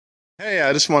Hey,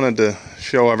 I just wanted to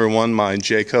show everyone my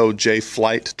Jayco Jay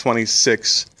Flight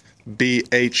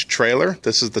 26BH trailer.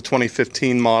 This is the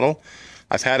 2015 model.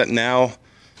 I've had it now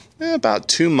about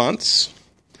 2 months,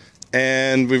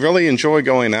 and we really enjoy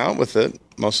going out with it.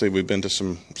 Mostly we've been to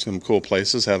some cool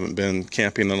places, haven't been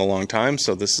camping in a long time,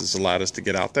 so this has allowed us to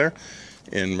get out there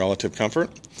in relative comfort.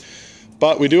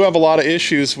 But we do have a lot of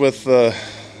issues with the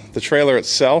trailer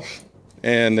itself,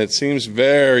 and it seems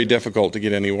very difficult to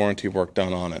get any warranty work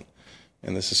done on it.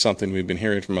 And this is something we've been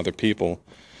hearing from other people.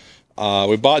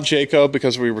 We bought Jayco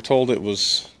because we were told it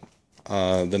was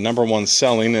the #1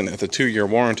 selling and with a 2-year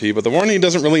warranty, but the warranty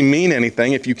doesn't really mean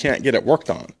anything if you can't get it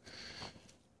worked on.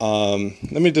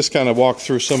 Let me just kind of walk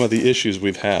through some of the issues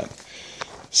we've had.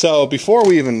 So before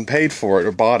we even paid for it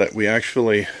or bought it, we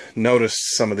actually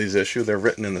noticed some of these issues. They're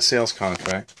written in the sales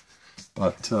contract,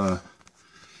 but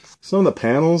some of the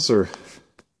panels are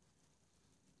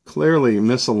clearly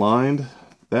misaligned.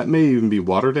 That may even be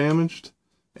water damaged,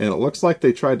 and it looks like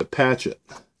they tried to patch it.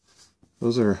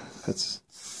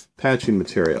 That's patching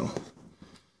material.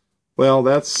 Well,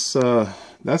 that's got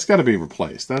to be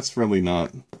replaced. That's really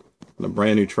not a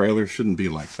brand new trailer. Shouldn't be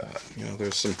like that. You know,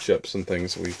 there's some chips and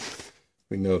things we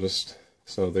noticed,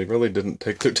 so they really didn't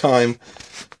take their time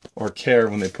or care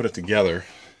when they put it together.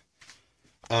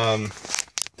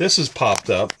 This has popped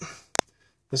up.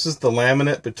 This is the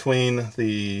laminate between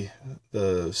the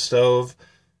stove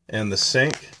and the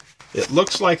sink. It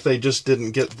looks like they just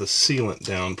didn't get the sealant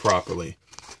down properly.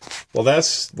 Well,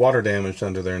 that's water damaged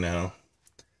under there now,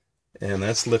 and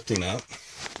that's lifting up.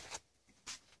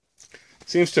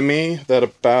 Seems to me that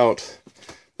about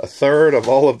 1/3 of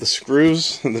all of the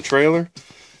screws in the trailer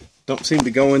don't seem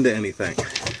to go into anything.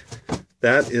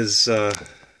 That is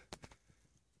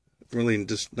really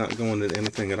just not going into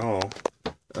anything at all.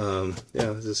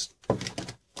 Yeah,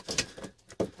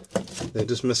 they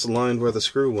just misaligned where the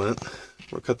screw went,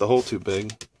 or cut the hole too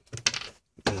big.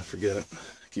 Yeah, forget it.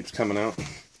 It keeps coming out.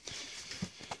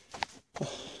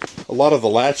 A lot of the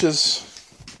latches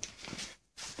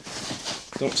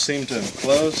don't seem to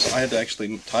close. I had to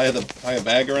actually tie a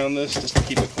bag around this just to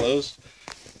keep it closed.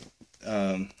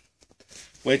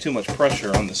 Way too much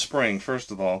pressure on the spring,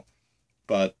 first of all.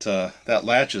 But that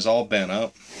latch is all bent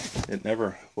up. It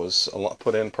never was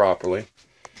put in properly.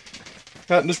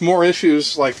 Got just more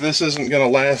issues, like this isn't going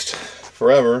to last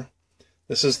forever.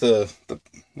 This is the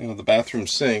bathroom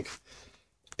sink,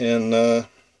 and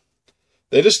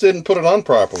they just didn't put it on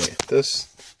properly. That's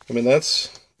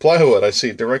plywood I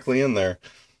see directly in there.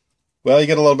 Well, you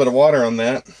get a little bit of water on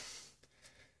that.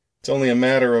 It's only a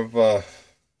matter of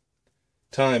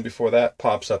time before that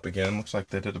pops up again. Looks like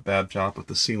they did a bad job with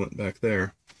the sealant back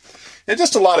there. And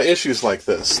just a lot of issues like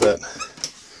this that,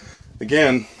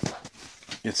 again,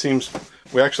 it seems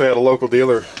we actually had a local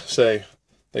dealer say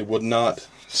they would not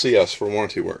see us for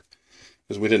warranty work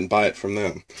because we didn't buy it from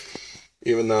them.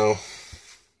 Even though,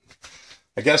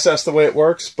 I guess that's the way it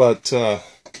works, but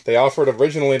they offered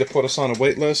originally to put us on a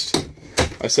wait list.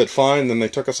 I said fine, then they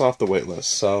took us off the wait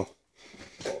list. So,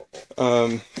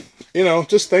 you know,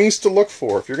 just things to look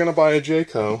for. If you're going to buy a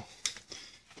Jayco,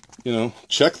 you know,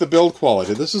 check the build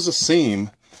quality. This is a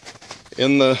seam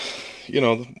in the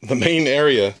main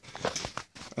area.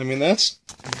 I mean, that's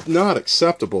not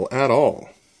acceptable at all.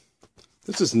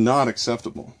 This is not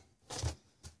acceptable. I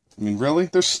mean, really?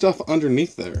 There's stuff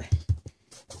underneath there.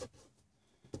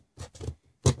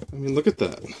 I mean, look at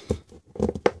that.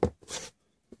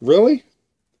 Really?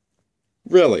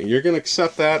 Really? You're going to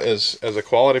accept that as a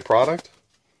quality product?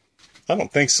 I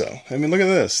don't think so. I mean, look at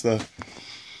this.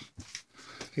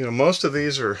 Most of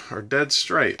these are dead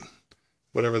straight.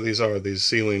 Whatever these are, these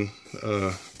ceiling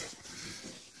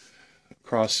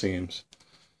cross seams.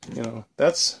 You know,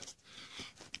 that's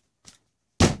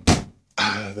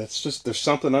just, there's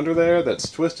something under there that's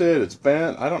twisted, it's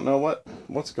bent. I don't know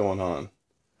what's going on.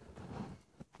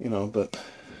 You know, but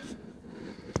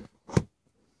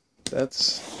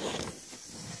that's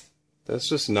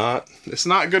just not, it's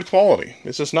not good quality.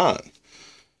 It's just not.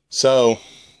 So,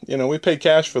 you know, we paid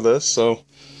cash for this, so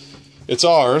it's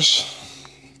ours.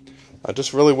 I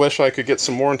just really wish I could get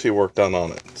some warranty work done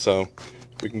on it, so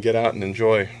we can get out and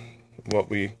enjoy what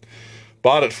we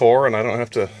bought it for, and I don't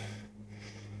have to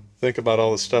think about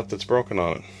all the stuff that's broken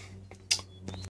on it.